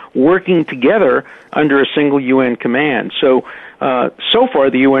countries working together under a single UN command. So far,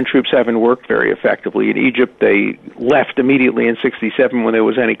 the UN troops haven't worked very effectively. In Egypt, they left immediately in '67 when there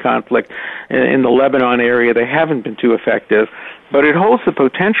was any conflict. In the Lebanon area, they haven't been too effective. But it holds the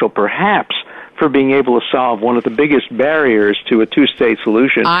potential, perhaps, for being able to solve one of the biggest barriers to a two-state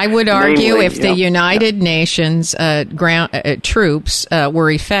solution. I would argue if the United Nations troops were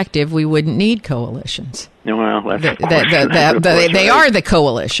effective, we wouldn't need coalitions. Well, they are the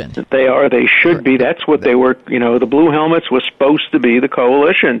coalition. They are. They should be. That's what they were. The Blue Helmets was supposed to be the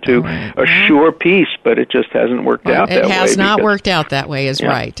coalition to assure peace, but it just hasn't worked out that way. It has not worked out that way, is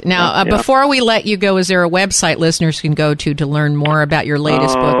right. Now, before we let you go, is there a website listeners can go to learn more about your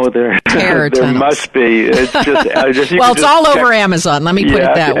latest book? There must be. It's just it's all over Amazon. Let me put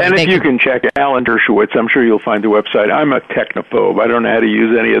it that way. And if you can check Alan Dershowitz, I'm sure you'll find the website. I'm a technophobe. I don't know how to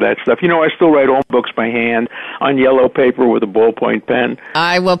use any of that stuff. I still write all books by hand. hand on yellow paper with a ballpoint pen.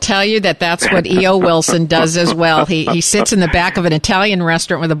 I will tell you that's what E.O. Wilson does as well. He sits in the back of an Italian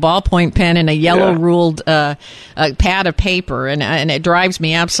restaurant with a ballpoint pen and a yellow ruled pad of paper, and it drives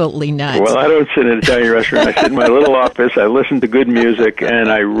me absolutely nuts. Well, I don't sit in an Italian restaurant. I sit in my little office. I listen to good music,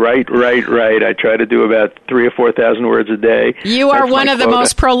 and I write. I try to do about 3,000 or 4,000 words a day. You are one of the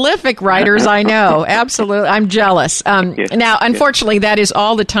most prolific writers I know. Absolutely. I'm jealous. Now, unfortunately, that is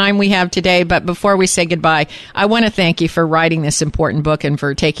all the time we have today, but before we say goodbye, I want to thank you for writing this important book and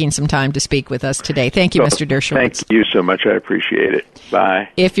for taking some time to speak with us today. Thank you, Mr. Dershowitz. Thank you so much. I appreciate it. Bye.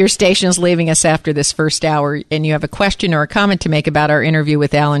 If your station is leaving us after this first hour and you have a question or a comment to make about our interview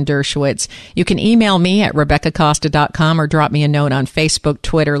with Alan Dershowitz, you can email me at RebeccaCosta.com or drop me a note on Facebook,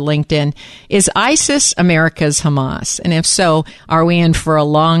 Twitter, LinkedIn. Is ISIS America's Hamas? And if so, are we in for a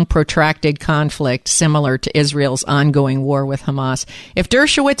long, protracted conflict similar to Israel's ongoing war with Hamas? If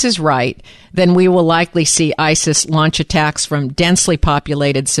Dershowitz is right, then we will likely see ISIS launch attacks from densely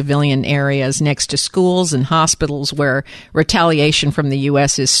populated civilian areas next to schools and hospitals where retaliation from the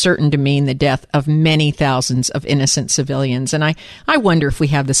U.S. is certain to mean the death of many thousands of innocent civilians. And I wonder if we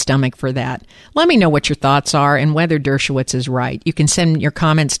have the stomach for that. Let me know what your thoughts are and whether Dershowitz is right. You can send your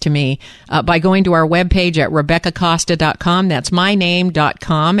comments to me by going to our webpage at RebeccaCosta.com. That's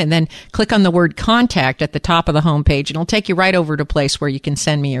myname.com. And then click on the word contact at the top of the homepage, and it'll take you right over to a place where you can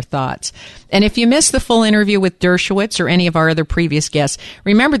send me your thoughts. And if you missed the full interview with Dershowitz or any of our other previous guests,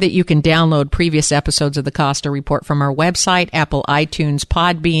 remember that you can download previous episodes of the Costa Report from our website, Apple, iTunes,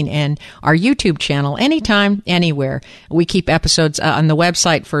 Podbean, and our YouTube channel anytime, anywhere. We keep episodes on the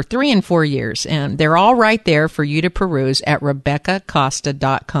website for 3 and 4 years, and they're all right there for you to peruse at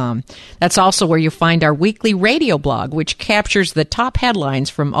RebeccaCosta.com. That's also where you'll find our weekly radio blog, which captures the top headlines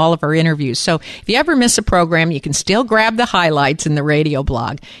from all of our interviews. So if you ever miss a program, you can still grab the highlights in the radio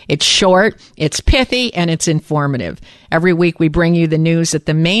blog. It's short, it's pithy, and it's informative. Every week we bring you the news that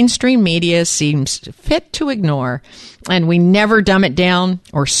the mainstream media seems fit to ignore, and we never dumb it down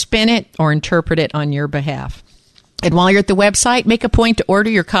or spin it or interpret it on your behalf. And while you're at the website, make a point to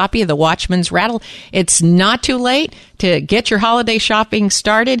order your copy of The Watchman's Rattle. It's not too late to get your holiday shopping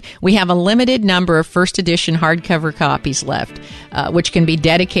started. We have a limited number of first edition hardcover copies left, which can be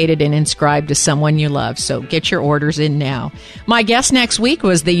dedicated and inscribed to someone you love. So get your orders in now. My guest next week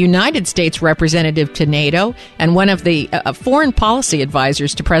was the United States representative to NATO and one of the foreign policy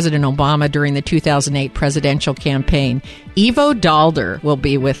advisors to President Obama during the 2008 presidential campaign. Ivo Daalder will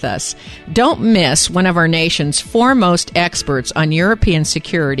be with us. Don't miss one of our nation's foremost experts on European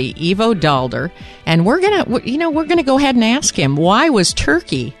security, Ivo Daalder, and we're gonna go ahead and ask him, why was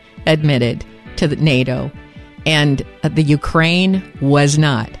Turkey admitted to the NATO and the Ukraine was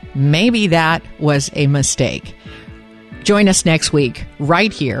not? Maybe that was a mistake. Join us next week,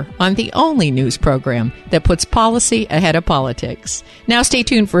 right here on the only news program that puts policy ahead of politics. Now stay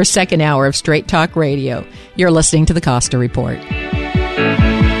tuned for a second hour of Straight Talk Radio. You're listening to the Costa Report.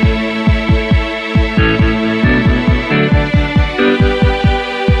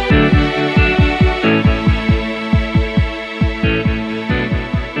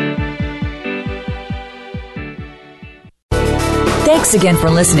 Thanks again for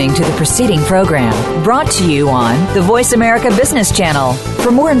listening to the preceding program, brought to you on the Voice America Business Channel.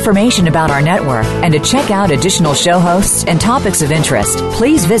 For more information about our network and to check out additional show hosts and topics of interest,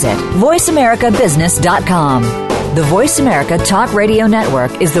 please visit voiceamericabusiness.com. The Voice America Talk Radio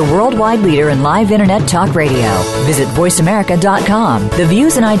Network is the worldwide leader in live Internet talk radio. Visit voiceamerica.com. The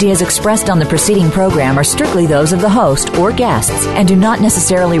views and ideas expressed on the preceding program are strictly those of the host or guests and do not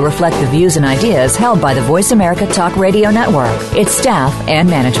necessarily reflect the views and ideas held by the Voice America Talk Radio Network, its staff, and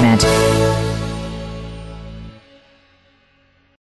management.